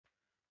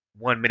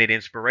1 Minute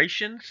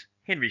Inspirations,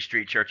 Henry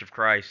Street Church of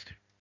Christ.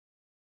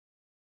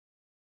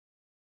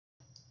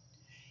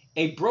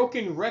 A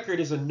broken record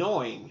is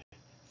annoying.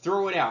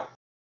 Throw it out.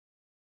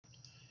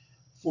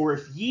 For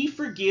if ye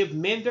forgive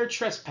men their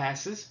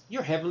trespasses,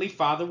 your heavenly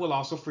Father will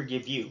also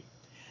forgive you.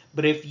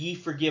 But if ye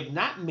forgive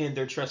not men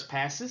their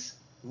trespasses,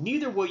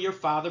 neither will your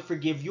Father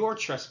forgive your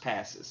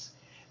trespasses.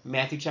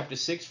 Matthew chapter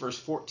 6, verse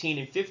 14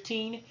 and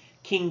 15,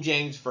 King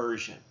James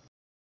Version.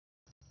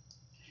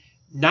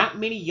 Not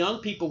many young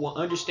people will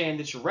understand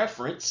this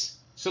reference,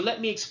 so let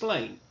me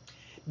explain.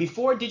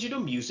 Before digital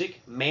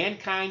music,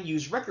 mankind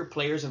used record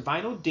players and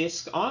vinyl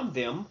discs on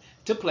them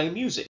to play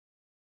music.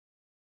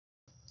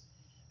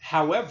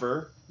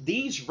 However,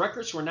 these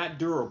records were not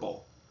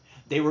durable.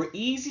 They were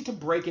easy to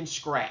break and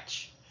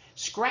scratch.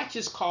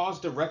 Scratches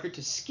caused the record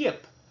to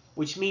skip,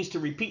 which means to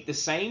repeat the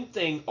same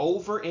thing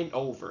over and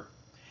over.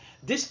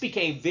 This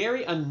became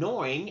very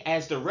annoying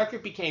as the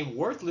record became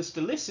worthless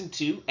to listen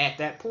to at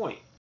that point.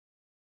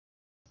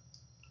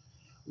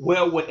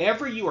 Well,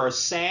 whatever you are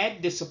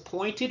sad,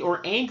 disappointed,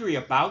 or angry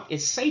about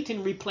is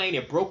Satan replaying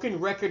a broken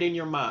record in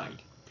your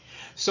mind.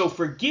 So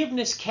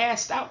forgiveness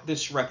casts out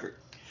this record.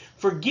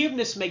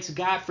 Forgiveness makes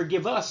God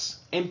forgive us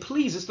and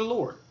pleases the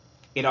Lord.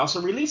 It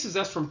also releases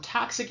us from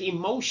toxic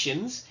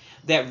emotions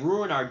that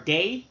ruin our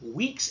day,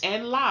 weeks,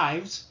 and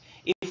lives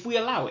if we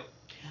allow it.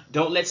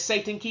 Don't let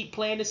Satan keep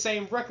playing the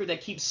same record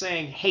that keeps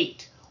saying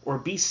hate or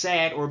be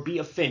sad or be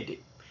offended.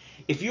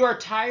 If you are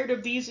tired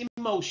of these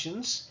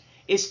emotions,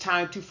 it's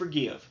time to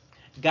forgive.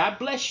 God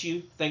bless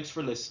you. Thanks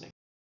for listening.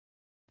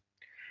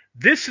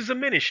 This is a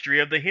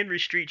ministry of the Henry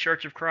Street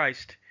Church of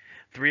Christ,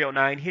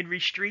 309 Henry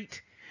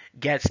Street,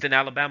 Gadsden,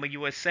 Alabama,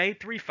 USA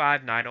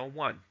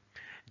 35901.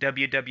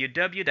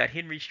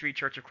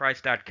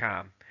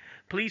 www.henrystreetchurchofchrist.com.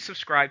 Please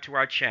subscribe to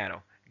our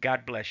channel.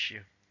 God bless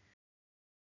you.